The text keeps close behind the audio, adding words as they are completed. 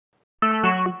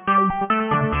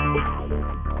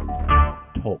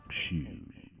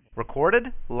Recorded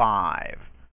live.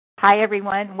 Hi,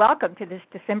 everyone. Welcome to this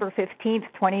December 15th,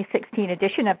 2016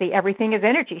 edition of the Everything is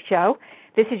Energy show.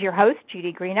 This is your host,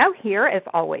 Judy Greeno, here, as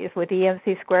always, with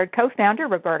EMC2 co-founder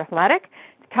Roberta Hladick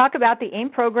to talk about the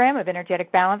AIM program of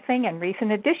energetic balancing and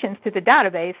recent additions to the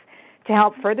database to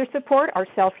help further support our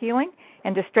self-healing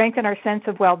and to strengthen our sense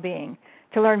of well-being.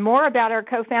 To learn more about our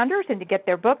co-founders and to get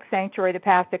their book, Sanctuary: The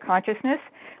Path to Consciousness,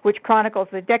 which chronicles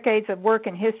the decades of work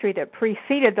and history that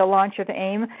preceded the launch of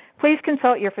AIM, please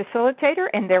consult your facilitator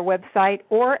and their website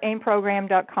or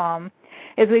aimprogram.com.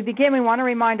 As we begin, we want to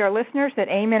remind our listeners that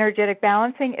AIM energetic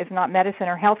balancing is not medicine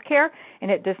or health care,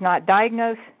 and it does not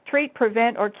diagnose, treat,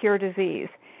 prevent, or cure disease.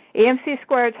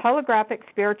 EMC2's holographic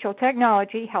spiritual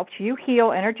technology helps you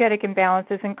heal energetic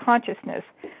imbalances in consciousness,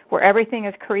 where everything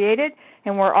is created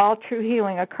and where all true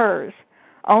healing occurs.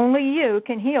 Only you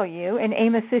can heal you, and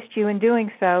AIM assists you in doing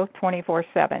so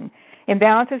 24/7.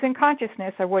 Imbalances in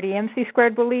consciousness are what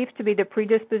EMC2 believes to be the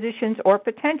predispositions or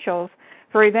potentials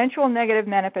for eventual negative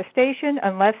manifestation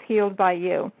unless healed by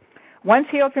you. Once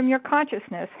healed from your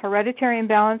consciousness, hereditary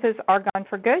imbalances are gone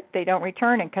for good. They don't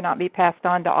return and cannot be passed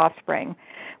on to offspring.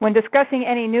 When discussing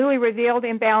any newly revealed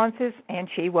imbalances, and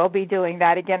she will be doing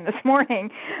that again this morning,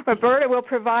 Roberta will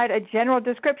provide a general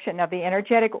description of the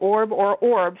energetic orb or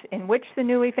orbs in which the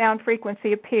newly found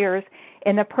frequency appears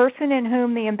in the person in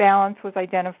whom the imbalance was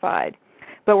identified.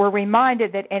 But we're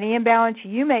reminded that any imbalance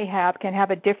you may have can have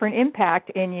a different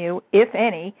impact in you, if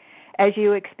any, as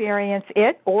you experience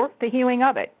it or the healing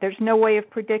of it. There's no way of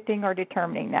predicting or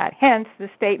determining that. Hence, the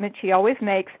statement she always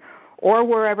makes, or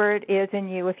wherever it is in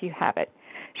you if you have it.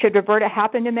 Should Roberta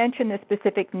happen to mention the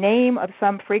specific name of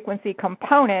some frequency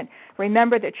component,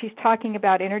 remember that she's talking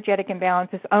about energetic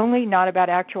imbalances only, not about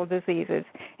actual diseases.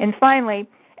 And finally,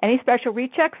 any special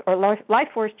rechecks or life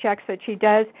force checks that she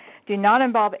does do not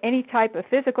involve any type of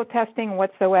physical testing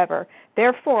whatsoever.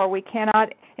 Therefore, we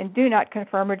cannot and do not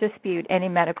confirm or dispute any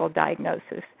medical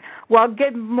diagnosis. Well,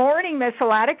 good morning, Ms.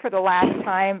 Hladick, for the last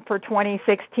time for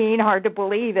 2016. Hard to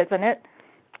believe, isn't it?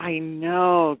 I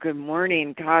know. Good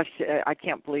morning. Gosh, I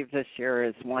can't believe this year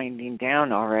is winding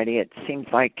down already. It seems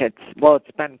like it's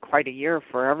been quite a year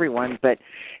for everyone, but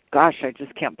gosh, I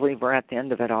just can't believe we're at the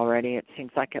end of it already. It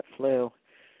seems like it flew.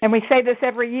 And we say this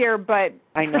every year, but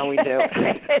I know we do.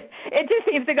 it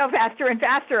just seems to go faster and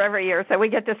faster every year, so we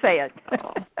get to say it.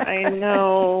 I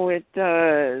know it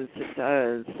does. It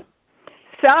does.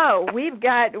 So we've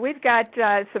got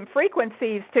some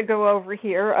frequencies to go over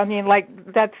here. I mean,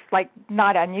 that's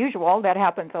not unusual. That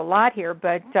happens a lot here,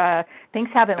 but things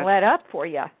haven't let up for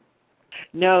you.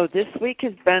 No, this week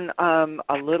has been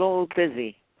a little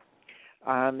busy.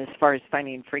 As far as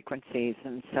finding frequencies,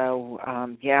 and so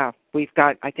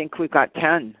I think we've got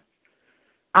 10.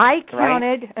 I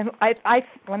counted, and I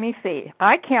let me see.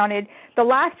 I counted the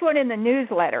last one in the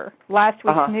newsletter, last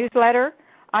week's newsletter.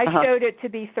 I showed it to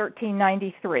be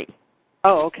 1393.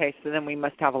 Oh, okay. So then we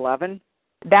must have 11.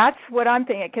 That's what I'm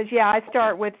thinking. Because I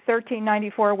start with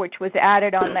 1394, which was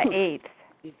added on the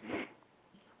 8th.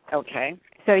 Okay.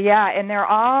 So and they're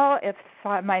all, if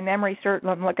my memory certain,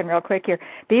 I'm looking real quick here.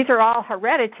 These are all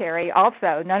hereditary.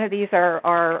 Also, none of these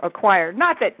are acquired.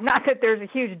 Not that there's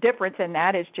a huge difference in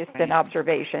that. It's just an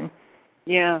observation.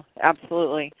 Yeah,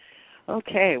 absolutely.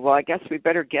 Okay. Well, I guess we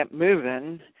better get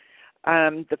moving.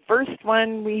 The first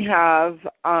one we have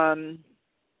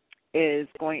is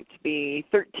going to be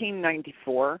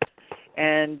 1394,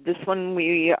 and this one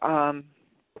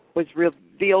was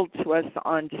revealed to us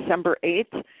on December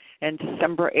 8th. And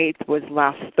December 8th was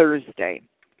last Thursday.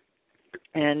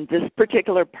 And this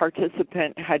particular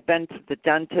participant had been to the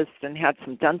dentist and had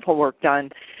some dental work done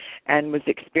and was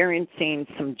experiencing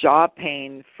some jaw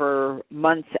pain for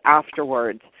months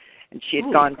afterwards. And she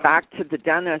had gone back to the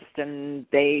dentist, and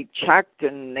they checked,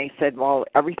 and they said, well,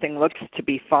 everything looks to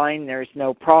be fine. There's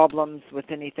no problems with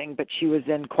anything, but she was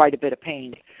in quite a bit of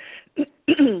pain.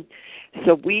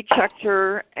 So we checked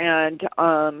her, and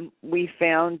we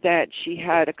found that she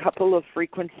had a couple of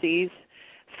frequencies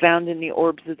found in the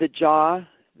orbs of the jaw,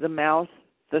 the mouth,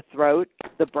 the throat,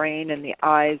 the brain, and the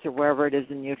eyes, or wherever it is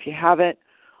in you if you have it.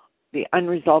 The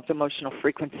unresolved emotional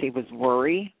frequency was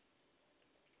worry.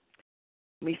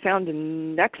 We found the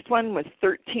next one was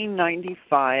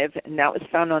 1395, and that was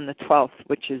found on the 12th,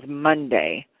 which is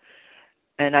Monday.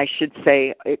 And I should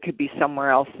say it could be somewhere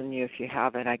else in you if you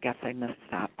have it. I guess I missed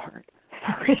that part.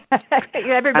 Sorry.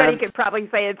 Everybody could probably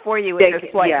say it for you at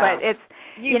this point, but it's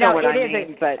you know what I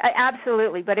mean. But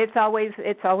absolutely, but it's always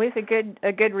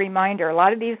a good reminder. A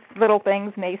lot of these little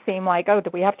things may seem like, oh, do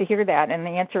we have to hear that? And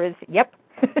the answer is, yep.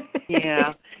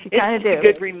 Yeah, it's a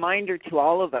good reminder to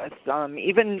all of us,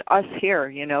 even us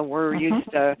here. We're used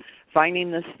to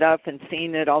finding this stuff and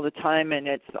seeing it all the time, and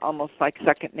it's almost like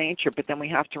second nature. But then we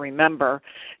have to remember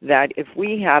that if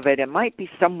we have it, it might be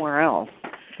somewhere else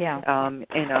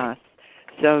in us.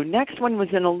 So next one was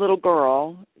in a little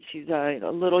girl. She's a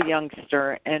little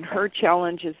youngster, and her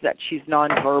challenge is that she's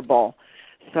nonverbal.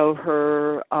 So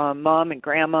her mom and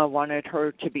grandma wanted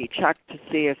her to be checked to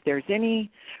see if there's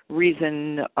any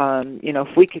reason,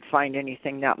 if we could find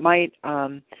anything that might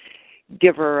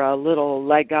give her a little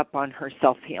leg up on her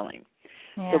self-healing.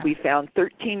 Yeah. So we found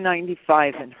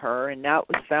 1395 in her, and that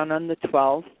was found on the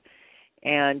 12th.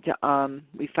 And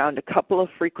we found a couple of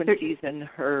frequencies in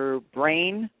her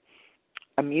brain,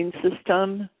 immune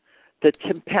system, the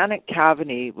tympanic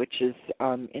cavity, which is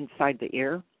inside the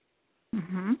ear,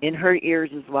 in her ears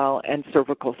as well, and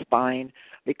cervical spine.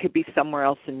 It could be somewhere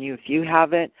else in you if you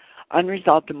have it.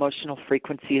 Unresolved emotional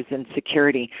frequency is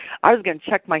insecurity. I was going to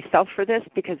check myself for this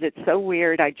because it's so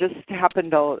weird. It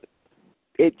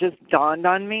just dawned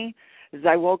on me as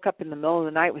I woke up in the middle of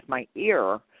the night with my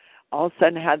ear. All of a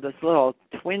sudden I had this little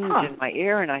twinge in my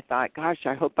ear, and I thought, gosh,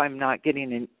 I hope I'm not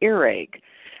getting an earache.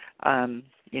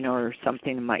 Or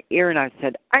something in my ear, and I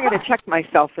said, I'm going to check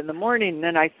myself in the morning, and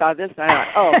then I saw this, and I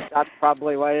thought, that's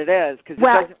probably what it is, because it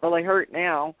doesn't really hurt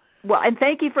now. Well, and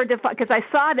thank you for because I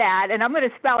saw that, and I'm going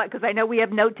to spell it because I know we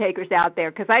have note takers out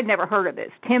there, because I'd never heard of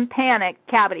this, tympanic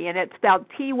cavity, and it's spelled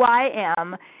Tympanic,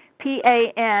 and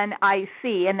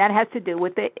that has to do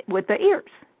with the ears.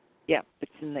 Yeah,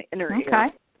 it's in the inner ear. Okay,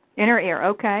 inner ear,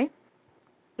 okay.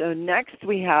 So next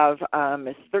we have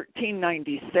is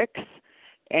 1396.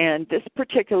 And this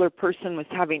particular person was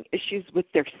having issues with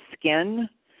their skin.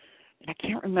 And I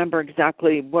can't remember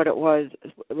exactly what it was.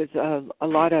 It was a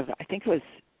lot of, I think it was,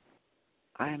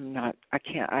 I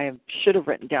should have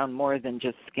written down more than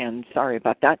just skin. Sorry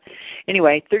about that.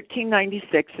 Anyway,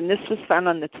 1396, and this was found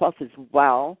on the 12th as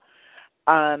well.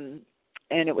 And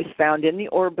it was found in the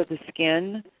orb of the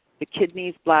skin, the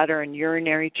kidneys, bladder, and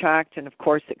urinary tract. And, of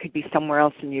course, it could be somewhere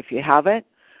else in you if you have it.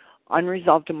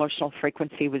 Unresolved emotional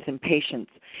frequency was impatience.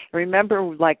 Remember,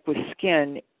 like with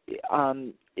skin,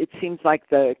 it seems like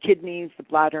the kidneys, the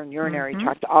bladder, and urinary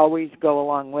tract always go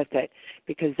along with it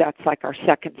because that's like our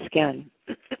second skin.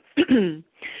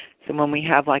 So when we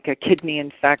have like a kidney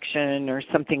infection or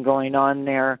something going on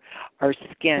there, our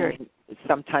skin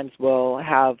sometimes will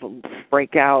have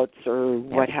breakouts or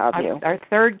what have you. Our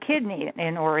third kidney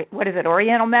in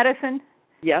Oriental medicine?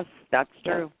 Yes, that's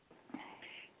true.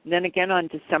 And then again on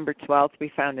December 12th, we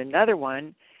found another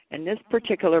one, and this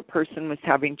particular person was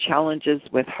having challenges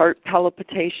with heart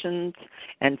palpitations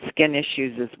and skin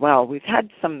issues as well. We've had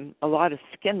a lot of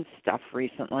skin stuff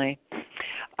recently.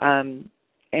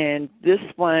 And this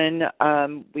one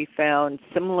we found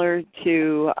similar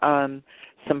to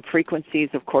some frequencies,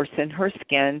 of course, in her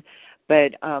skin,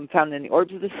 but found in the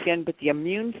orbs of the skin, but the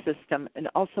immune system and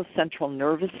also central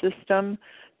nervous system,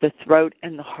 the throat,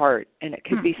 and the heart, and it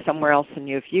could be somewhere else in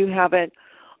you. If you have it,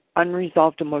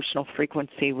 unresolved emotional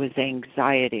frequency was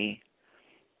anxiety.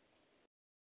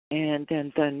 And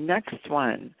then the next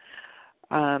one,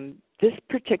 this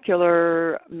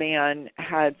particular man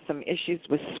had some issues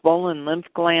with swollen lymph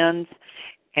glands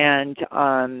and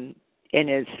in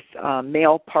his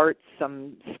male parts,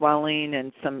 some swelling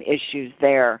and some issues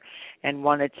there, and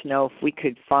wanted to know if we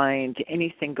could find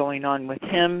anything going on with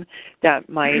him that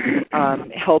might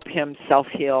help him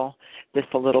self-heal this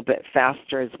a little bit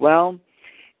faster as well.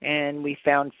 And we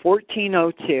found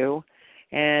 1402,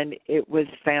 and it was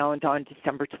found on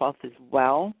December 12th as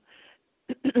well.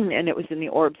 And it was in the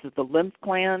orbs of the lymph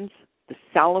glands, the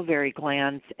salivary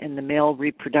glands, and the male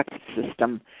reproductive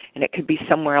system. And it could be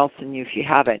somewhere else in you if you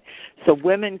have it. So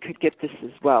women could get this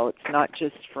as well. It's not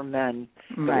just for men.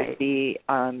 Right.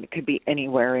 It could be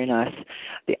anywhere in us.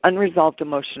 The unresolved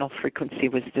emotional frequency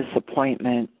was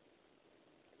disappointment.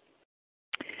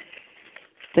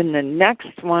 Then the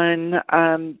next one,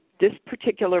 this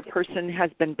particular person has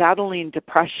been battling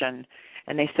depression.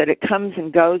 And they said it comes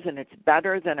and goes and it's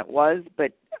better than it was,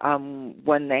 but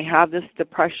when they have this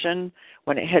depression,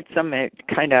 when it hits them, it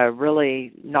kind of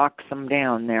really knocks them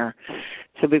down there.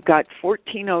 So we've got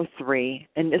 1403,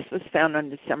 and this was found on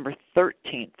December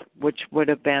 13th, which would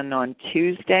have been on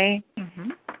Tuesday.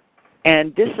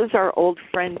 And this is our old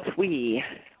friend Twee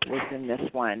was in this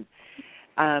one.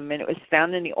 And it was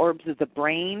found in the orbs of the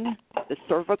brain, the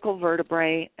cervical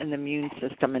vertebrae, and the immune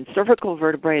system. And cervical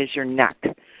vertebrae is your neck.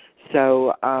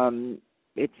 So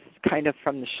it's kind of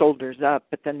from the shoulders up,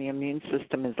 but then the immune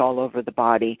system is all over the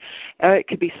body. It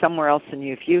could be somewhere else in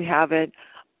you. If you have it,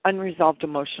 unresolved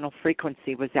emotional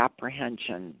frequency was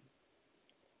apprehension.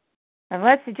 And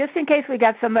just in case we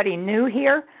got somebody new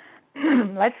here,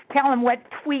 let's tell them what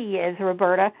TWE is,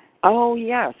 Roberta. Oh,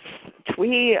 yes.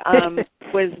 TWE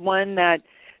was one that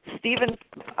Stephen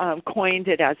coined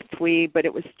it as TWE, but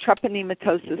it was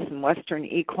treponematosis and Western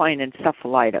equine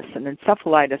encephalitis. And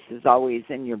encephalitis is always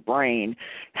in your brain.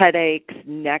 Headaches,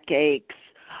 neck aches,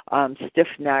 stiff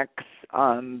necks,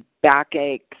 back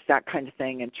aches, that kind of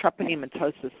thing. And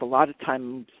treponematosis a lot of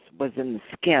times was in the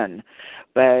skin,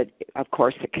 but of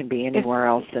course it can be anywhere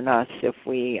else in us if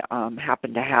we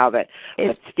happen to have it.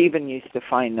 But Stephen used to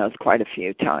find those quite a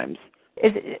few times.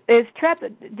 Did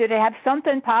it have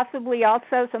something possibly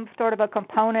also, some sort of a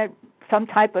component, some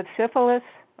type of syphilis,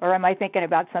 or am I thinking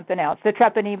about something else? The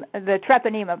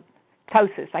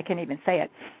treponematosis, I can't even say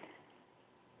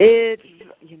it.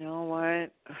 You know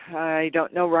what, I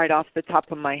don't know right off the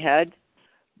top of my head,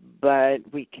 but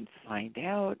we can find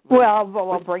out. Well,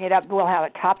 we'll bring it up. We'll have a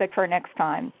topic for next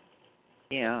time.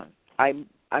 Yeah, I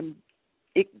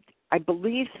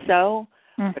believe so,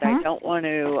 but I don't want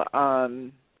to.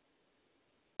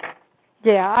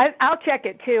 Yeah, I'll check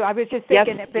it too. I was just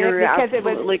thinking yes, you're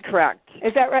absolutely correct.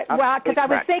 Is that right? Absolutely well, because I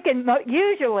was thinking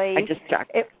usually I just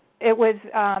checked. It was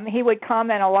he would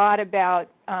comment a lot about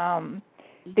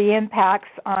the impacts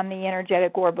on the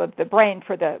energetic orb of the brain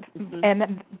for the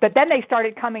but then they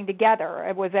started coming together.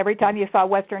 It was every time you saw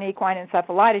Western equine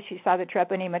encephalitis, you saw the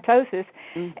treponematosis,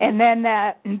 and then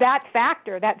that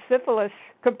factor, that syphilis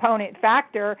component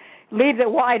factor, leaves it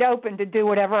wide open to do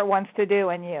whatever it wants to do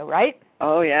in you, right?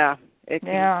 Oh yeah, it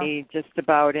can be just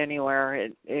about anywhere.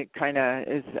 It kind of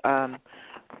is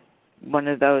one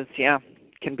of those. Yeah,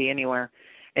 can be anywhere.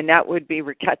 And that would be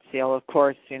rickettsial, of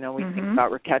course. You know, we think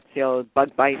about rickettsial,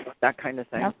 bug bites, that kind of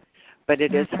thing. Yep. But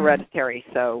it is hereditary,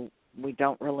 so we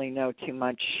don't really know too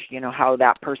much, you know, how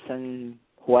that person,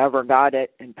 whoever got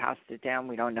it and passed it down,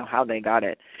 we don't know how they got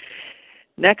it.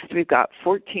 Next, we've got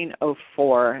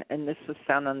 1404, and this was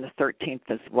found on the 13th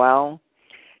as well.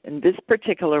 And this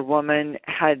particular woman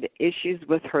had issues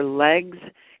with her legs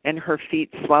and her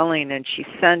feet swelling, and she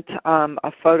sent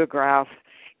a photograph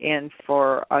in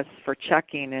for us for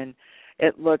checking, and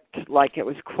it looked like it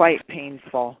was quite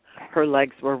painful. Her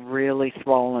legs were really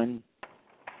swollen.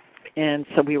 And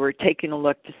so we were taking a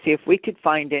look to see if we could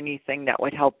find anything that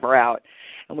would help her out.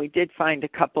 And we did find a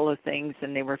couple of things,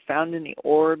 and they were found in the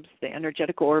orbs, the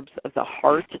energetic orbs of the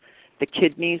heart, the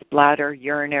kidneys, bladder,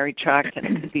 urinary tract, and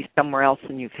it could be somewhere else.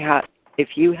 And if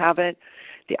you have it,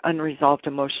 the unresolved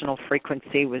emotional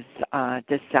frequency was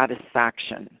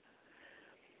dissatisfaction.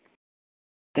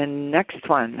 The next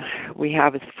one we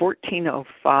have is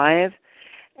 1405,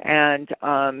 and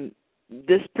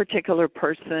this particular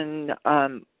person,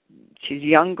 she's a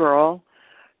young girl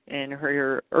in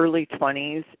her early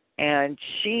 20s, and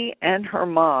she and her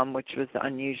mom, which was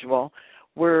unusual,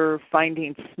 were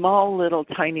finding small little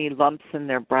tiny lumps in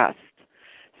their breast.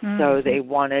 So they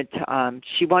wanted to,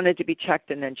 she wanted to be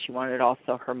checked, and then she wanted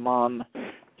also her mom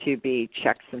to be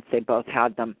checked since they both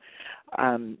had them.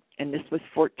 And this was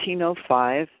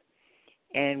 1405,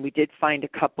 and we did find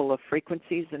a couple of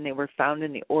frequencies, and they were found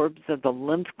in the orbs of the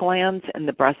lymph glands and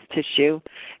the breast tissue,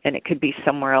 and it could be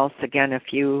somewhere else, again,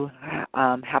 if you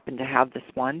happen to have this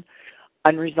one.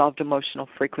 Unresolved emotional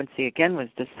frequency, again, was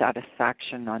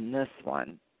dissatisfaction on this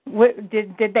one.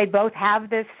 Did they both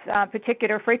have this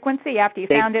particular frequency after you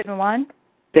found it in one?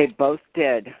 They both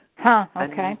did. Huh,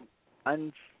 okay.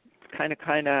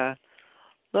 Kind of a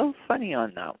little funny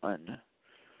on that one.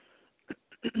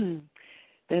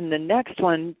 Then the next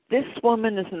one, this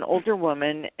woman is an older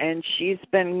woman, and she's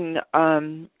been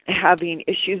having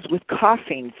issues with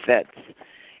coughing fits.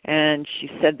 And she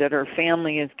said that her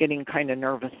family is getting kind of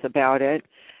nervous about it.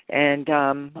 And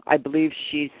I believe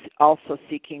she's also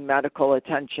seeking medical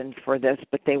attention for this,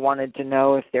 but they wanted to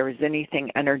know if there was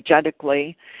anything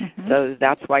energetically. So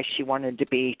that's why she wanted to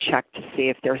be checked to see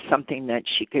if there's something that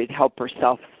she could help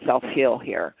herself self-heal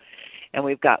here. And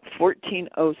we've got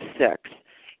 1406.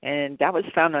 And that was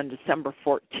found on December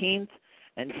 14th,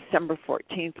 and December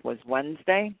 14th was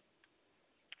Wednesday,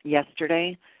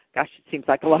 yesterday. Gosh, it seems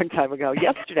like a long time ago,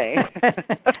 yesterday.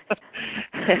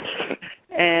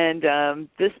 And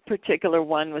this particular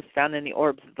one was found in the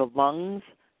orbs of the lungs,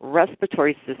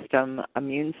 respiratory system,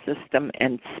 immune system,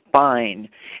 and spine.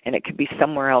 And it could be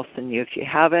somewhere else in you if you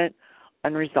have it.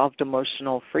 Unresolved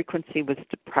emotional frequency was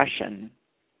depression.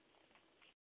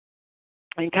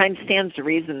 And it kind of stands to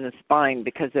reason the spine,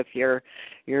 because if your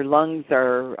lungs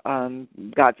are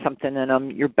got something in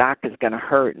them, your back is going to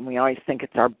hurt. And we always think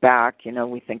it's our back, you know,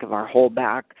 we think of our whole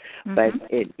back, but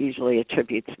it usually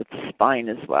attributes with the spine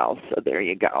as well. So there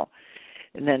you go.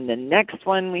 And then the next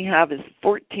one we have is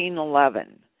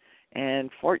 1411. And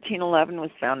 1411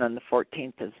 was found on the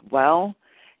 14th as well.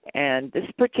 And this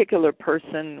particular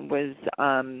person was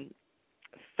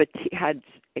had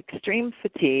extreme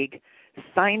fatigue,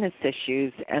 sinus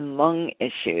issues, and lung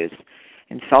issues,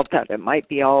 and felt that it might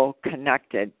be all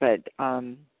connected, but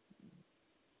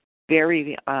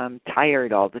very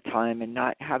tired all the time and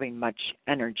not having much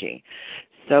energy.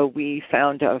 So we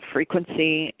found a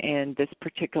frequency in this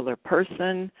particular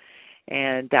person,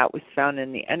 and that was found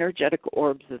in the energetic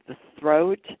orbs of the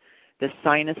throat, the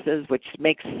sinuses, which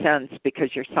makes sense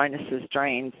because your sinuses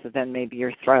drain, so then maybe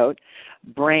your throat,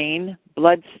 brain,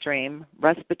 bloodstream,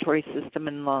 respiratory system,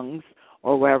 and lungs,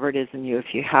 or wherever it is in you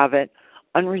if you have it.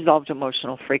 Unresolved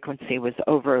emotional frequency was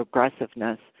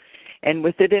over-aggressiveness. And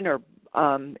with it in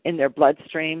their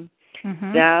bloodstream,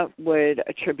 that would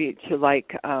attribute to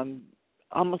like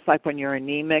almost like when you're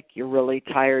anemic, you're really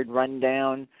tired, run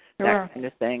down, that kind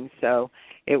of thing. So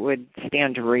it would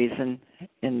stand to reason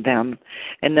in them.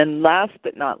 And then last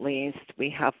but not least, we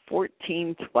have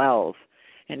 1412.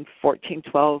 And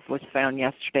 1412 was found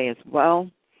yesterday as well.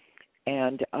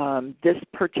 And this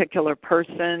particular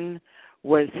person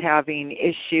was having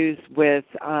issues with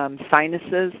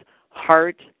sinuses,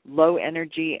 heart, low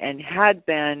energy, and had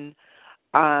been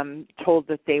told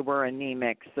that they were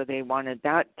anemic. So they wanted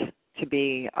that to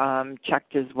be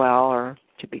checked as well, or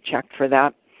to be checked for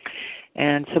that.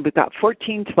 And so we've got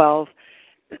 1412,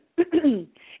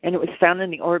 and it was found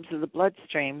in the orbs of the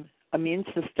bloodstream, immune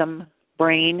system,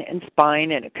 brain, and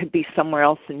spine, and it could be somewhere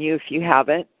else in you if you have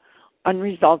it.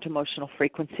 Unresolved emotional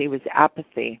frequency was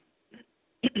apathy.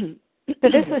 So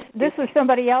this was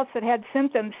somebody else that had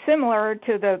symptoms similar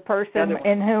to the person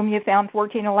in whom you found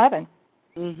 1411.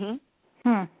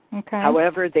 Mm-hmm. Okay.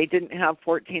 However, they didn't have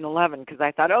 1411 because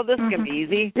I thought, oh, this can be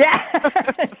easy. Yeah.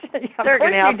 They're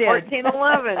going to have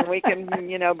 1411. We can,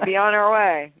 be on our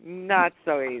way. Not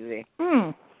so easy.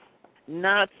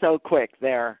 Not so quick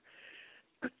there.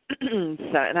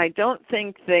 And I don't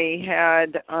think they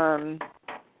had,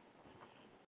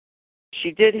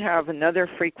 she did have another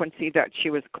frequency that she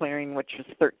was clearing, which was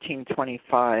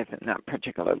 1325 in that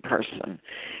particular person.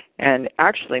 And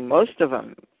actually, most of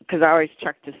them, because I always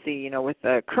check to see, with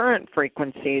the current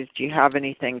frequencies, do you have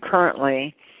anything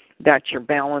currently that you're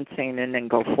balancing and then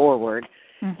go forward?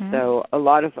 So a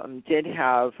lot of them did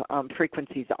have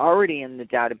frequencies already in the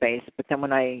database, but then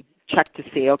when I checked to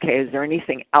see, okay, is there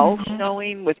anything else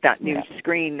showing with that new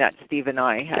screen that Steve and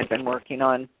I had been working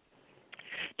on,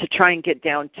 to try and get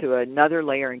down to another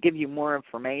layer and give you more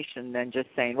information than just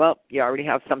saying, well, you already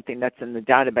have something that's in the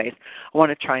database. I want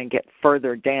to try and get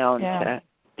further down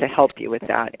to help you with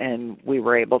that, and we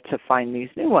were able to find these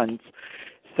new ones.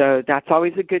 So that's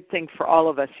always a good thing for all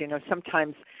of us.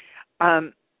 Sometimes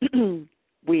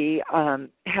we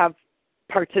have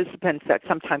participants that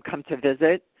sometimes come to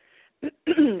visit,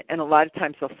 and a lot of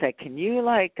times they'll say, can you,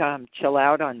 chill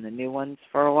out on the new ones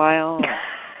for a while?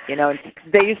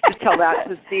 They used to tell that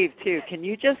to Steve, too. Can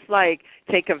you just,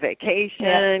 take a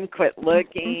vacation, quit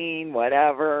looking,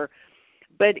 whatever?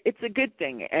 But it's a good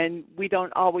thing, and we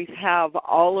don't always have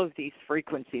all of these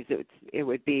frequencies. It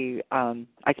would be,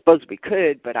 I suppose we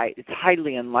could, but it's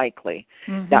highly unlikely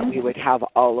that we would have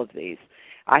all of these.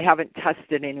 I haven't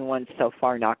tested anyone so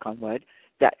far, knock on wood,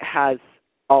 that has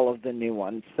all of the new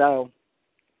ones. So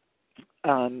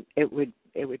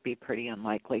it would be pretty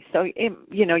unlikely. So,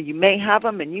 you may have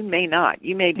them and you may not.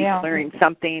 You may be clearing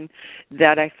something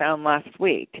that I found last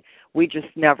week. We just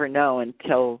never know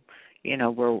until,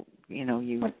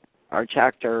 you are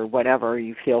checked or whatever,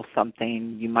 you feel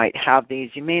something. You might have these,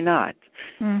 you may not.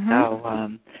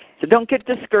 So don't get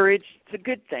discouraged. It's a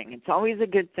good thing. It's always a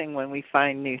good thing when we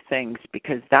find new things,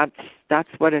 because that's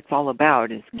what it's all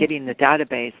about, is getting the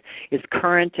database as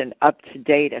current and up to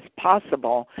date as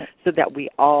possible, so that we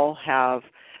all have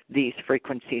these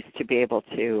frequencies to be able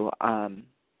to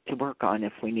work on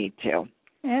if we need to.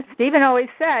 Yeah, Stephen always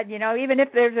said, even if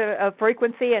there's a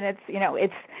frequency and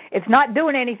it's not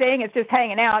doing anything, it's just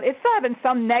hanging out, it's still having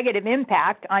some negative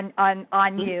impact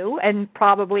on you, and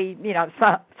probably,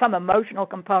 some emotional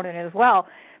component as well.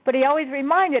 But he always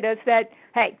reminded us that,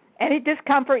 hey, any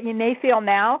discomfort you may feel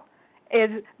now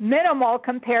is minimal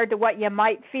compared to what you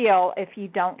might feel if you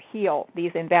don't heal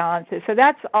these imbalances. So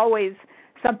that's always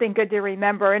something good to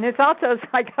remember. And it's also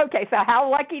okay, so how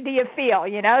lucky do you feel,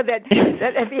 that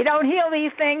if you don't heal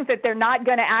these things, that they're not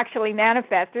going to actually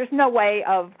manifest? There's no way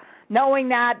of knowing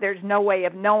that. There's no way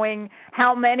of knowing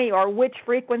how many or which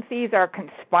frequencies are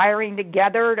conspiring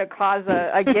together to cause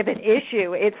a given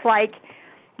issue. It's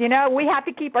we have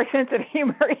to keep our sense of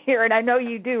humor here, and I know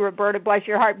you do, Roberta, bless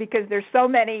your heart, because there's so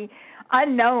many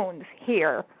unknowns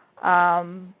here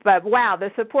But wow,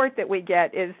 the support that we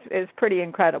get is pretty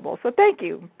incredible. So thank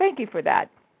you for that.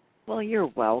 Well, you're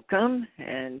welcome,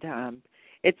 and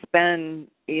it's been,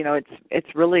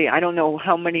 it's really, I don't know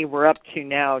how many we're up to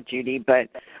now, Judy, but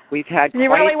we've had quite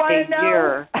a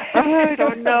year. I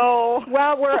don't know.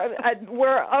 Well,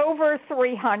 we're over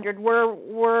 300.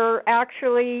 We're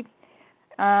actually,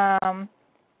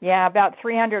 about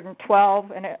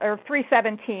 312 or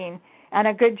 317, and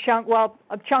a good chunk. Well,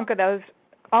 a chunk of those,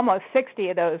 almost 60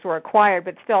 of those were acquired,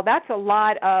 but still, that's a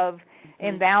lot of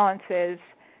imbalances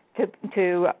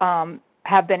to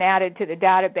have been added to the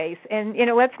database. And,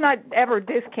 let's not ever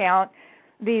discount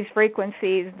these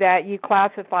frequencies that you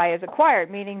classify as acquired,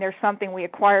 meaning there's something we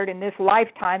acquired in this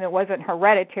lifetime. It wasn't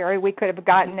hereditary. We could have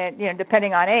gotten it,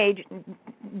 depending on age,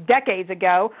 decades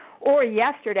ago or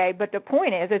yesterday. But the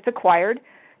point is, it's acquired.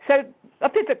 So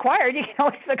if it's acquired, you can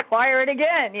always acquire it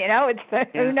again.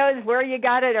 Who knows where you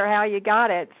got it or how you got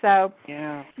it. So,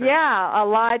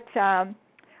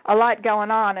 a lot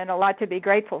going on and a lot to be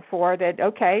grateful for. That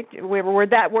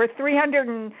we're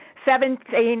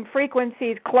 317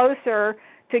 frequencies closer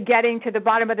to getting to the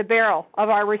bottom of the barrel of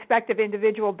our respective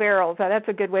individual barrels. So that's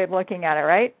a good way of looking at it,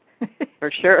 right? For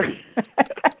sure.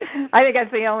 I think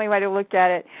that's the only way to look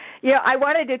at it. I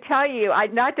wanted to tell you,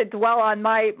 not to dwell on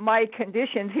my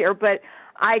conditions here, but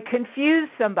I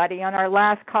confused somebody on our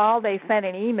last call. They sent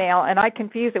an email, and I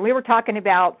confused it. We were talking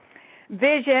about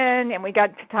vision, and we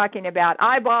got to talking about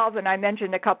eyeballs, and I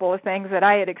mentioned a couple of things that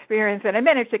I had experienced, and I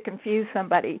managed to confuse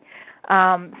somebody. So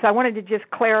I wanted to just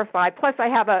clarify. Plus, I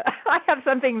have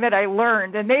something that I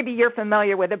learned, and maybe you're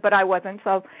familiar with it, but I wasn't.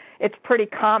 So it's pretty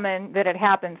common that it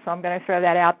happens. So I'm going to throw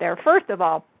that out there. First of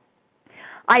all,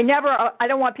 I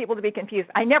don't want people to be confused.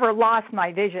 I never lost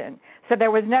my vision. So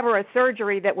there was never a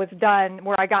surgery that was done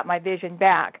where I got my vision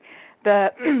back.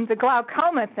 The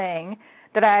glaucoma thing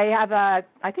that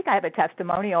I think I have a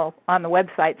testimonial on the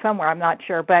website somewhere, I'm not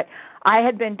sure, but I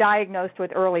had been diagnosed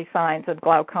with early signs of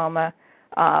glaucoma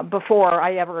before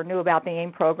I ever knew about the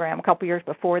AIM program, a couple years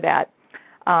before that.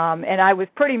 And I was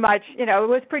pretty much, it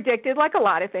was predicted, like a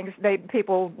lot of things.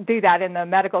 People do that in the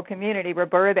medical community,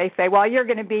 Roberta. They say, well, you're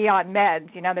going to be on meds.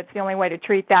 That's the only way to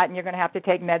treat that, and you're going to have to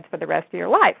take meds for the rest of your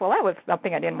life. Well, that was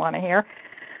something I didn't want to hear.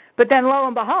 But then, lo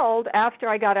and behold, after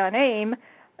I got on AIM,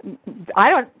 I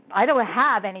don't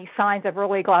have any signs of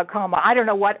early glaucoma. I don't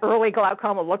know what early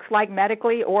glaucoma looks like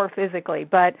medically or physically,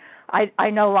 but I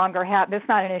no longer have. That's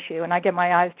not an issue, and I get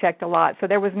my eyes checked a lot. So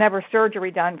there was never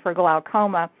surgery done for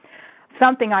glaucoma.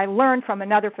 Something I learned from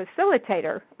another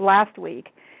facilitator last week.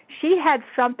 She had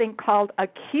something called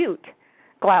acute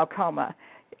glaucoma.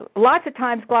 Lots of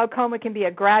times glaucoma can be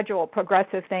a gradual,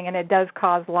 progressive thing, and it does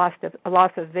cause loss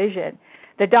of vision.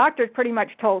 The doctors pretty much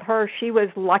told her she was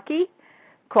lucky,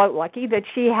 quote lucky, that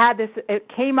she had this. It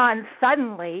came on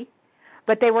suddenly,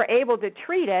 but they were able to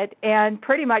treat it, and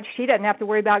pretty much she doesn't have to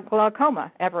worry about glaucoma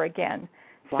ever again.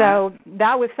 Wow. So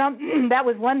that was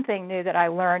one thing new that I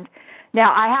learned.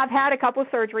 Now, I have had a couple of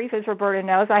surgeries, as Roberta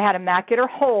knows. I had a macular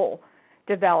hole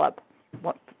develop,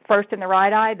 first in the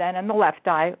right eye, then in the left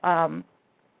eye,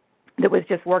 that was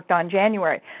just worked on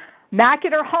January.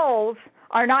 Macular holes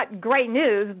are not great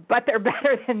news, but they're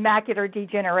better than macular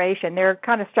degeneration. They're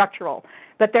kind of structural,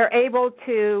 but they're able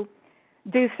to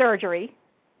do surgery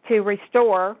to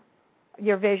restore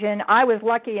your vision. I was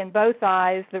lucky in both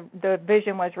eyes. The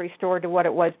vision was restored to what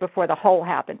it was before the hole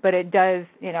happened, but it does,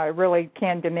 it really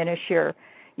can diminish your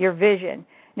vision.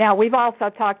 Now, we've also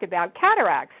talked about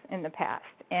cataracts in the past,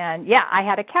 and I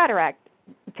had a cataract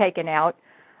taken out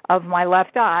of my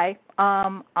left eye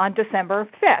on December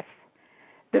 5th.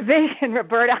 The vision,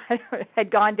 Roberta,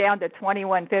 had gone down to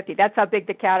 2150. That's how big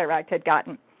the cataract had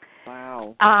gotten.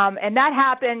 Wow. And that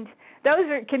happened. Those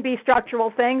can be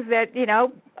structural things that,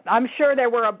 I'm sure there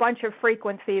were a bunch of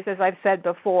frequencies, as I've said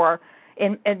before,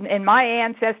 in my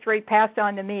ancestry passed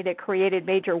on to me that created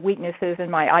major weaknesses in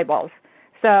my eyeballs.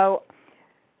 So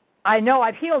I know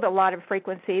I've healed a lot of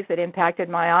frequencies that impacted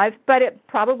my eyes, but it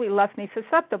probably left me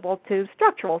susceptible to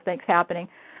structural things happening.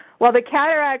 Well, the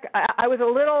cataract, I was a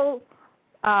little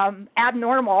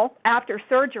abnormal after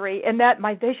surgery in that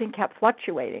my vision kept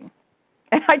fluctuating.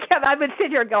 And I would sit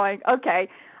here going, okay,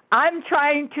 I'm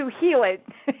trying to heal it,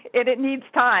 and it needs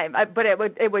time. But it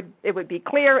would be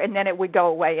clear, and then it would go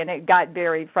away, and it got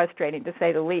very frustrating, to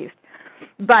say the least.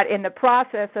 But in the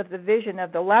process of the vision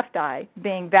of the left eye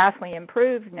being vastly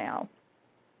improved now,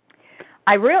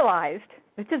 I realized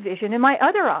that the vision in my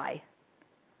other eye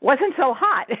wasn't so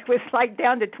hot. It was like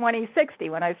down to 20/60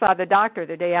 when I saw the doctor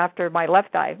the day after my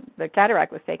left eye, the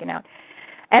cataract, was taken out.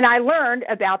 And I learned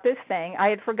about this thing. I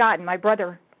had forgotten. My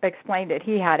brother explained it.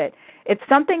 He had it. It's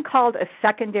something called a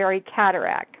secondary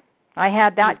cataract. I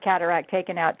had that cataract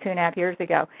taken out 2.5 years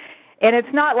ago. And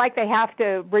it's not like they have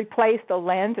to replace the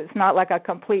lens. It's not like a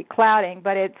complete clouding,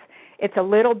 but it's a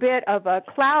little bit of a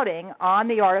clouding on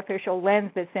the artificial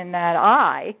lens that's in that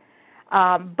eye.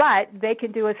 But they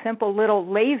can do a simple little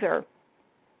laser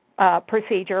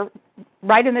procedure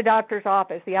right in the doctor's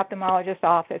office, the ophthalmologist's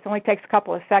office. It only takes a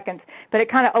couple of seconds, but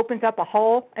it kind of opens up a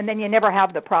hole, and then you never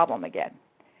have the problem again.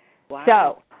 Wow.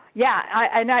 So, yeah,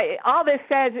 all this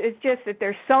says is just that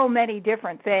there's so many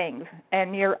different things,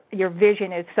 and your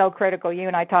vision is so critical. You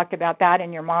and I talked about that,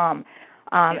 and your mom,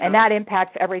 and that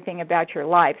impacts everything about your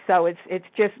life. So it's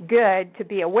just good to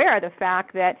be aware of the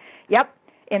fact that, yep,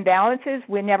 imbalances,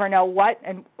 we never know what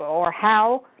or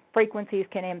how frequencies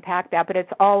can impact that, but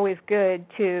it's always good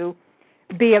to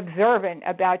be observant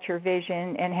about your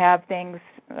vision and have things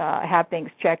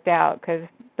checked out, because,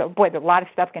 boy, a lot of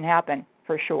stuff can happen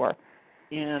for sure.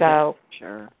 Yeah, so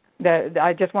sure.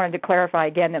 I just wanted to clarify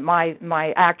again that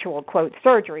my actual, quote,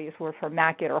 surgeries were for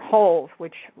macular holes,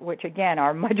 which again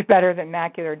are much better than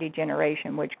macular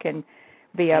degeneration, which can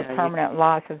be a permanent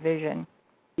loss of vision.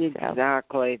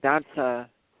 Exactly. So.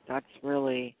 That's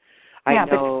really, I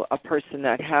know a person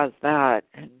that has that,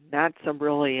 and that's a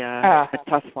really a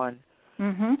tough one.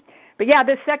 Mm-hmm. But yeah,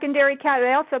 the secondary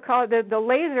they also call it, the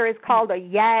laser is called a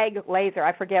YAG laser.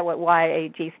 I forget what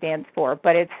YAG stands for,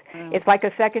 but it's like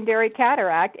a secondary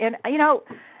cataract. And,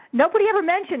 nobody ever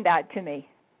mentioned that to me.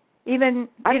 Even,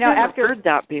 I've never heard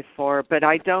that before, but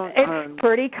I don't. It's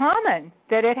pretty common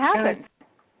that it happens.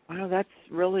 Wow, that's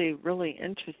really, really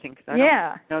interesting, because I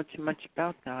don't know too much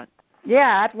about that.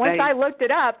 Yeah, once I looked it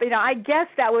up, I guess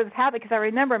that was happening, because I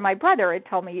remember my brother had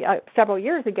told me several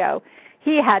years ago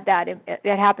he had that. It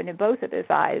happened in both of his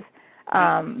eyes,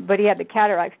 but he had the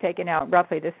cataracts taken out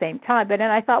roughly the same time. But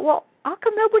then I thought, well, how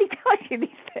come nobody tells you these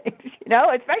things?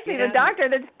 Especially the doctor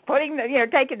that's taking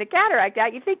the cataract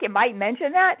out. You think you might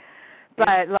mention that,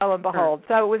 but lo and behold.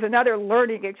 So it was another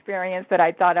learning experience that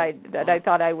I thought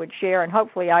I would share, and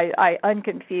hopefully I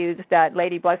unconfused that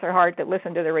lady, bless her heart, that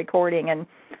listened to the recording, and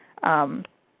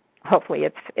hopefully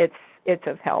it's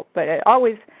of help. But it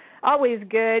always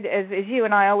good, as you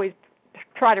and I always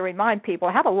try to remind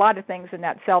people, have a lot of things in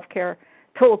that self-care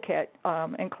toolkit,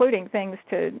 including things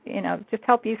to just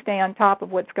help you stay on top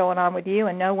of what's going on with you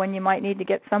and know when you might need to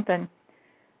get something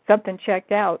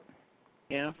checked out.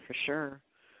 Yeah, for sure.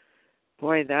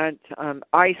 Boy, that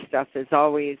eye stuff is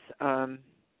always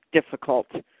difficult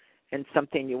and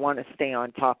something you want to stay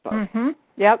on top of. Mm-hmm.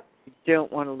 Yep. You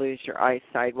don't want to lose your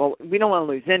eyesight. Well, we don't want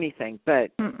to lose anything,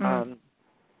 but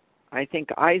I think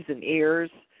eyes and ears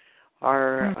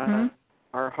are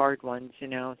hard ones,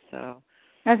 so.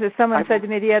 As someone said to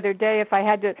me the other day, if I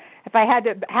had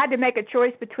to make a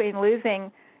choice between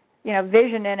losing,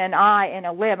 vision in an eye and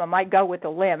a limb, I might go with the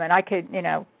limb. And I could,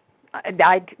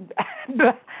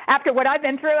 after what I've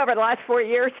been through over the last 4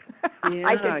 years.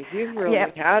 You've really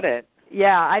had it.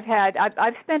 Yeah,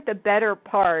 I've spent the better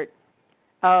part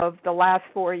of the last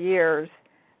 4 years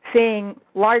seeing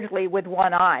largely with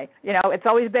one eye. It's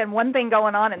always been one thing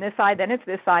going on in this eye, then it's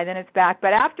this eye, then it's back.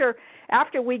 But after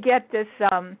we get this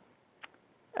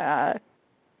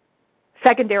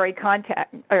secondary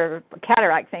contact or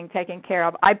cataract thing taken care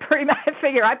of, I pretty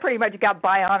much got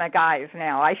bionic eyes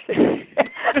now. I should,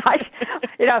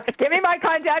 give me my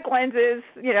contact lenses,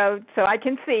 so I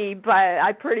can see, but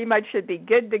I pretty much should be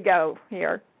good to go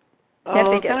here.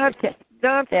 Oh, that's good.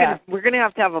 We're going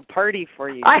to have a party for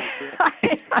you. I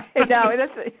know.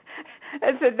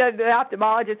 The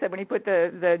ophthalmologist said when he put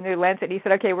the new lens in, he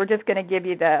said, okay, we're just going to give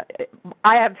you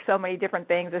I have so many different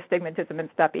things, astigmatism and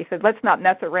stuff. He said, let's not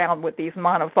mess around with these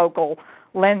monofocal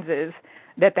lenses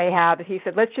that they have. He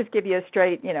said, let's just give you a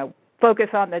straight, focus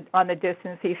on the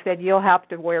distance. He said, you'll have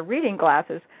to wear reading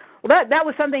glasses. Well, that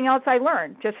was something else I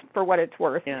learned, just for what it's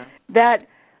worth. Yeah. That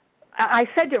I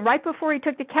said to him right before he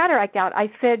took the cataract out,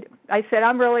 I said,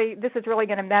 this is really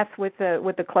going to mess with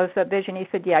the close-up vision. He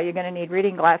said, yeah, you're going to need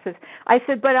reading glasses. I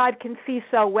said, but I can see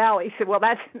so well. He said, well,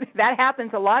 that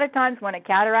happens a lot of times when a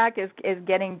cataract is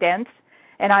getting dense,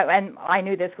 and I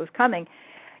knew this was coming.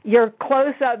 Your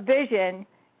close-up vision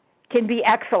can be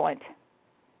excellent,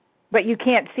 but you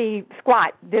can't see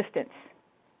squat distance.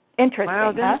 Interesting.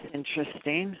 Wow, that's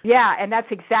interesting. Yeah, and that's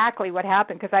exactly what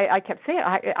happened, because I kept saying,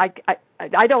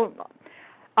 I don't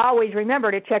always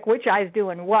remember to check which eye's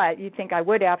doing what. You'd think I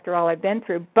would after all I've been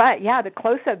through. But, yeah, the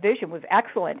close-up vision was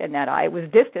excellent in that eye.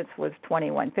 Distance was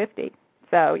 2150.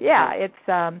 So, yeah, it's...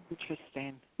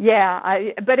 interesting.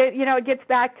 Yeah, but it gets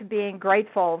back to being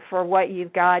grateful for what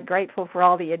you've got, grateful for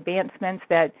all the advancements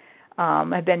that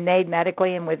have been made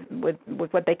medically and with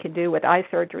what they can do with eye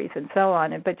surgeries and so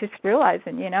on. But just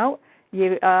realizing,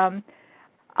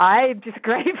 I'm just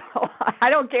grateful. I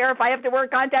don't care if I have to wear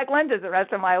contact lenses the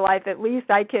rest of my life. At least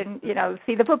I can,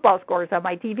 see the football scores on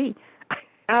my TV.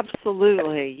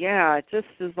 Absolutely, yeah, just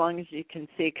as long as you can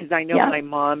see, because I know my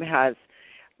mom has,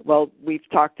 well, we've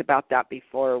talked about that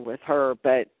before with her,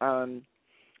 but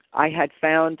I had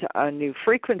found a new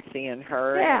frequency in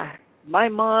her. Yeah. My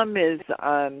mom is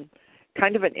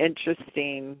kind of an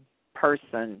interesting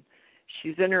person.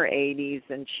 She's in her 80s,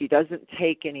 and she doesn't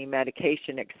take any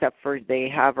medication except for they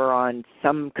have her on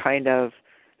some kind of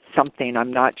something.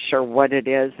 I'm not sure what it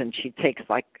is, and she takes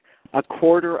like a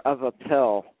quarter of a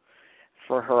pill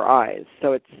for her eyes.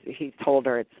 So he told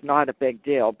her it's not a big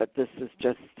deal, but this is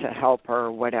just to help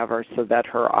her, whatever, so that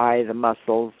her eye, the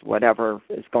muscles, whatever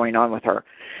is going on with her.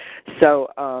 So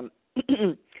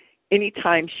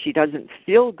anytime she doesn't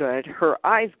feel good, her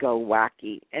eyes go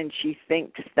wacky, and she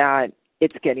thinks that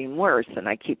it's getting worse. And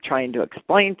I keep trying to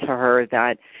explain to her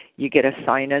that you get a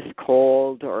sinus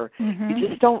cold or you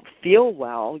just don't feel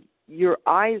well, your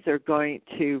eyes are going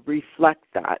to reflect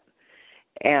that.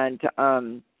 And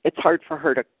it's hard for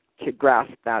her to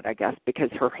grasp that, I guess,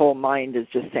 because her whole mind is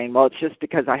just saying, well, it's just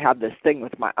because I have this thing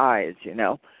with my eyes,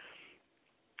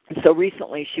 So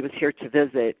recently she was here to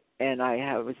visit, and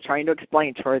I was trying to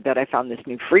explain to her that I found this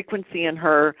new frequency in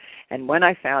her, and when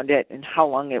I found it and how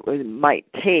long it might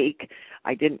take,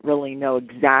 I didn't really know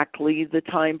exactly the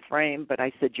time frame, but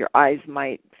I said your eyes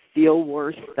might feel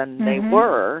worse than they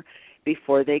were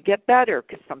before they get better,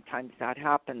 because sometimes that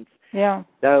happens. Yeah.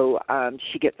 So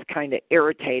she gets kind of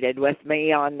irritated with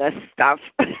me on this stuff.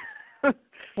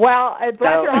 Well,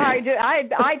 bless her heart,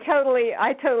 I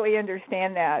totally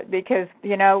understand that, because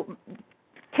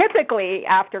typically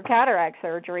after cataract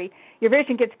surgery, your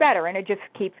vision gets better, and it just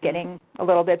keeps getting a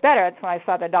little bit better. That's when I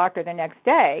saw the doctor the next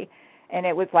day, and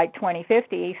it was like 20/50.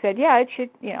 He said, yeah, it should.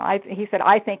 He said,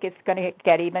 I think it's going to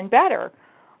get even better.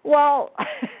 Well,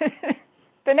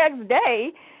 the next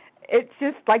day, it's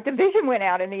just like the vision went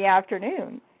out in the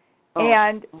afternoon. Oh.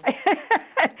 And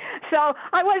so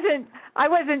I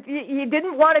wasn't, you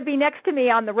didn't want to be next to me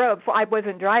on the road. I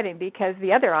wasn't driving because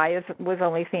the other eye was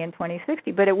only seeing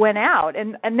 20/60, but it went out.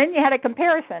 And then you had a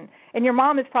comparison. And your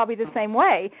mom is probably the same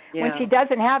way. Yeah. When she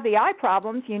doesn't have the eye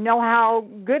problems, you know how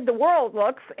good the world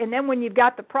looks. And then when you've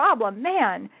got the problem,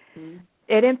 man,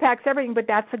 it impacts everything. But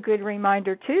that's a good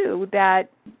reminder, too, that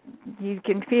you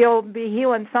can be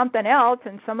healing something else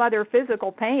and some other physical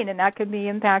pain, and that could be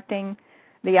impacting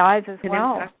the eyes as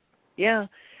well. Yeah,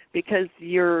 because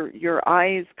your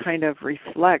eyes kind of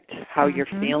reflect how you're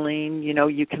feeling.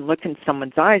 You can look in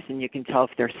someone's eyes and you can tell if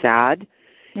they're sad.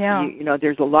 Yeah.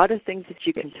 There's a lot of things that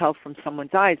you can tell from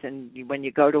someone's eyes. And when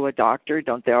you go to a doctor,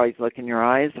 don't they always look in your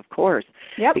eyes? Of course.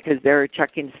 Yep. Because they're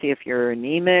checking to see if you're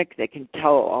anemic. They can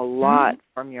tell a lot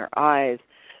from your eyes.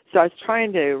 So I was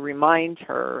trying to remind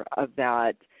her of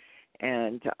that,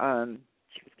 and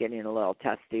she was getting a little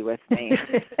testy with me.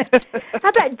 How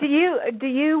about, do you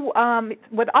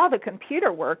with all the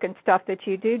computer work and stuff that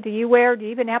you do you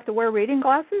even have to wear reading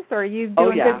glasses, or are you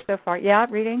doing good so far? Yeah,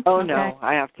 reading? Oh, okay. No,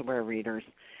 I have to wear readers.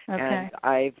 Okay. And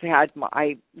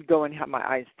I go and have my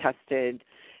eyes tested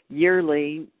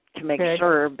yearly to make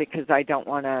sure, because I don't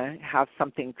want to have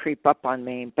something creep up on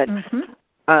me. But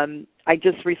I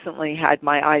just recently had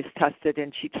my eyes tested,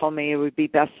 and she told me it would be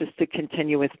best just to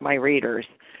continue with my readers,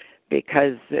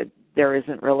 because there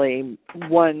isn't really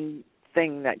one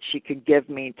thing that she could give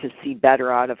me to see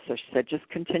better out of. So she said, just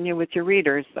continue with your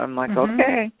readers. So I'm like,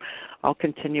 okay, I'll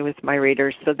continue with my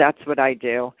readers. So that's what I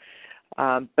do.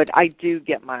 But I do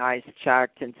get my eyes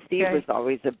checked, and Steve was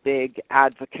always a big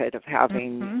advocate of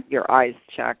having your eyes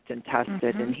checked and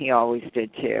tested, and he always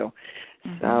did too.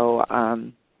 So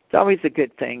it's always a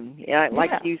good thing. Yeah, like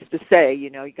you used to say, you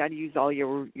got to use all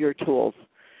your tools.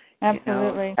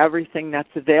 Absolutely. Everything that's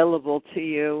available to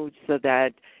you, so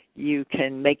that you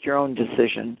can make your own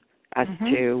decision as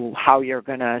to how you're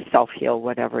going to self-heal,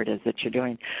 whatever it is that you're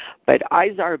doing. But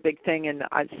eyes are a big thing. And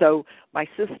so my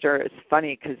sister, it's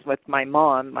funny because with my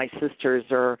mom, my sisters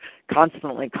are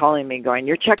constantly calling me going,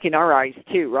 you're checking our eyes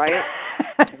too, right?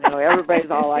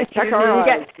 Everybody's all like, check our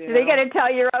eyes. They got to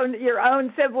tell your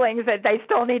own siblings that they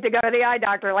still need to go to the eye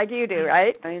doctor like you do,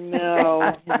 right? I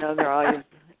know. They're always...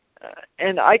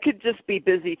 and I could just be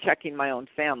busy checking my own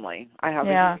family. I have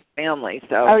a family,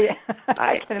 so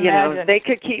I can imagine. They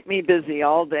could keep me busy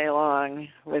all day long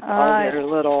with all their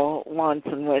little wants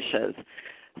and wishes.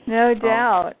 No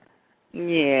doubt.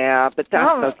 Yeah, but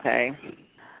that's okay.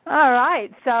 All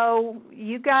right. So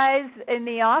you guys in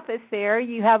the office there,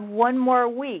 you have one more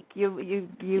week.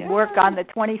 You work on the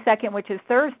 22nd, which is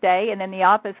Thursday, and then the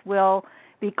office will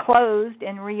be closed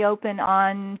and reopen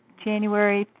on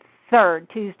January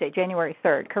 3rd, Tuesday, January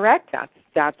 3rd, correct?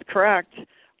 That's correct.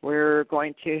 We're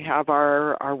going to have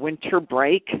our winter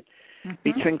break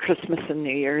between Christmas and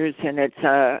New Year's, and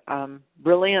it's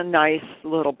really a nice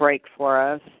little break for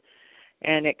us.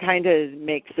 And it kind of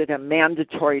makes it a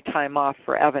mandatory time off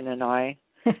for Evan and I.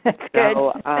 That's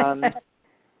so, good.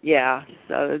 yeah,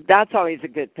 so that's always a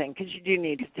good thing because you do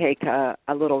need to take a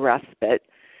little respite.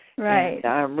 Right.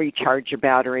 And recharge your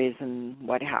batteries and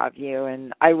what have you.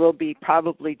 And I will be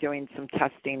probably doing some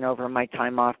testing over my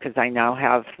time off because I now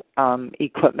have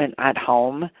equipment at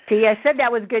home. See, I said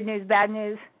that was good news, bad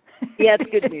news. Yeah, it's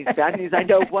good news, bad news. I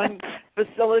know one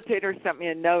facilitator sent me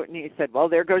a note, and he said, well,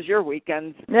 there goes your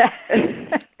weekends.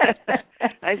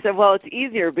 I said, well, it's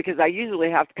easier because I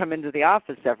usually have to come into the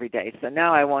office every day. So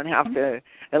now I won't have to,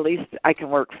 at least I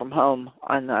can work from home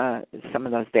on some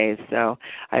of those days. So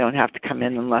I don't have to come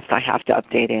in unless I have to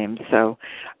update AIM. So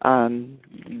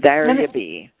there you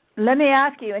be. Let me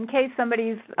ask you, in case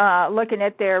somebody's looking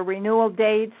at their renewal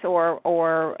dates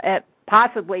or at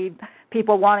possibly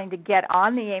people wanting to get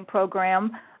on the AIM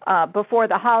program before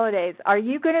the holidays,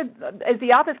 is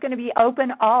the office going to be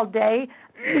open all day,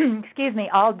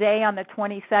 all day on the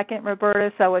 22nd,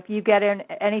 Roberta? So if you get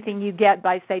anything you get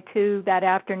by, say, 2 that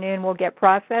afternoon will get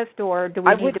processed, or do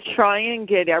we I would try and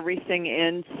get everything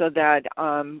in so that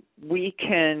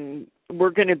we're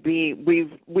going to be,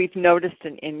 we've noticed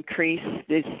an increase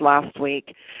this last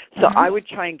week. So I would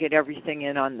try and get everything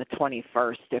in on the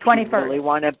 21st if you really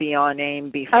want to be on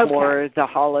AIM before the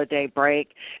holiday break,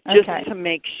 just to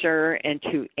make sure and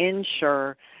to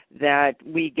ensure that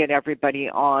we get everybody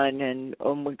on, and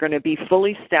we're going to be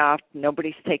fully staffed.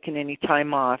 Nobody's taking any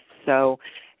time off. So,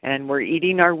 and we're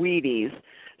eating our Wheaties.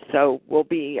 So we'll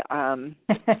be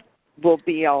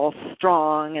all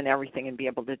strong and everything and be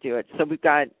able to do it. So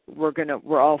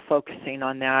we're all focusing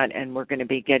on that, and we're going to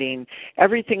be getting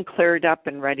everything cleared up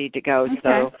and ready to go.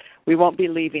 So we won't be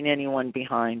leaving anyone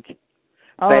behind.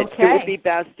 But it would be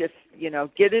best if,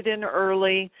 get it in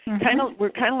early.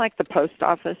 We're kind of like the post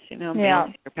office, mailing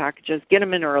your packages. Get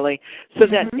them in early so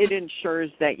that it ensures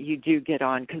that you do get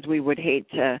on, because we would hate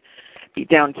to be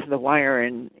down to the wire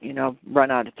and,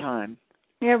 run out of time.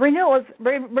 Yeah, renewals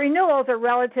are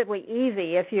relatively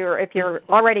easy if you're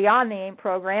already on the AIM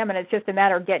program and it's just a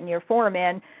matter of getting your form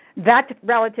in. That's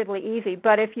relatively easy.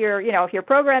 But if if your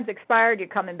program's expired, you're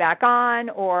coming back on,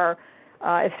 or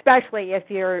especially if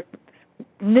you're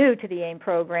new to the AIM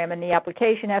program and the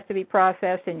application has to be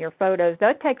processed and your photos,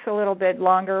 that takes a little bit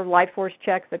longer, life force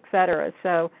checks, et cetera.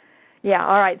 So, yeah,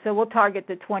 all right. So we'll target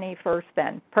the 21st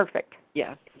then. Perfect.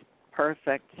 Yes,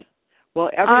 perfect. Well,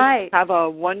 everyone, have a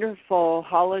wonderful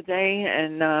holiday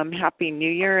and Happy New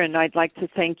Year. And I'd like to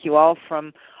thank you all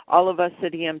from all of us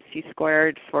at EMC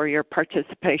Squared for your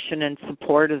participation and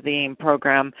support of the AIM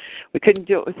program. We couldn't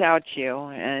do it without you.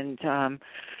 And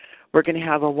we're going to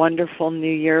have a wonderful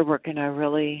new year. We're going to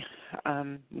really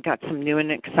got some new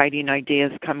and exciting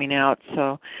ideas coming out.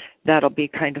 So that'll be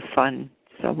kind of fun.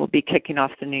 So we'll be kicking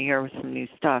off the new year with some new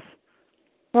stuff.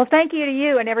 Well, thank you to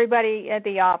you and everybody at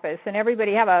the office, and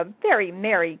everybody have a very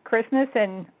Merry Christmas.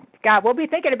 And God, we'll be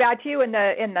thinking about you in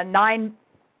the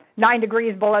 9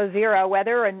 degrees below zero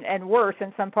weather and worse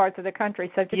in some parts of the country.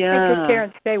 So just take good care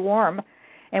and stay warm.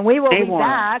 And we will be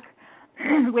back.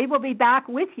 We will be back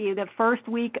with you the first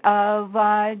week of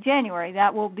January.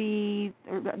 That'll be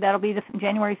the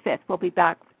January 5th. We'll be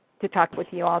back to talk with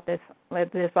you all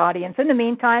with this audience. In the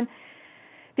meantime,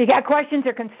 if you got questions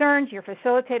or concerns, your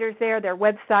facilitators there, their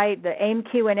website, the AIM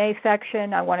Q&A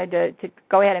section, I wanted to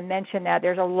go ahead and mention that.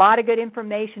 There's a lot of good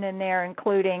information in there,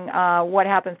 including what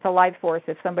happens to life force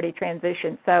if somebody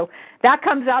transitions. So that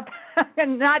comes up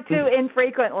not too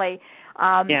infrequently,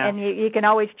 and you can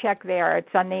always check there. It's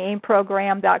on the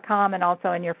aimprogram.com and also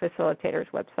on your facilitator's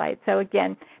website. So,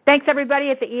 again, thanks, everybody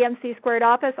at the EMC Squared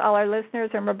office, all our listeners,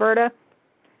 and Roberta.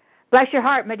 Bless your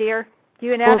heart, my dear.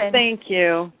 You and Evan. Well, thank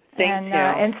you. Thank you.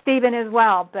 And Stephen as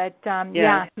well. But,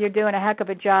 you're doing a heck of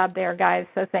a job there, guys,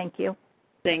 so thank you.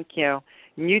 Thank you.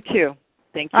 And you, too.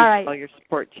 Thank you for all your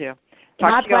support, too.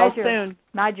 Talk to you all soon.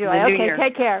 My joy. Okay,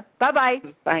 take care. Bye-bye.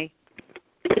 Bye.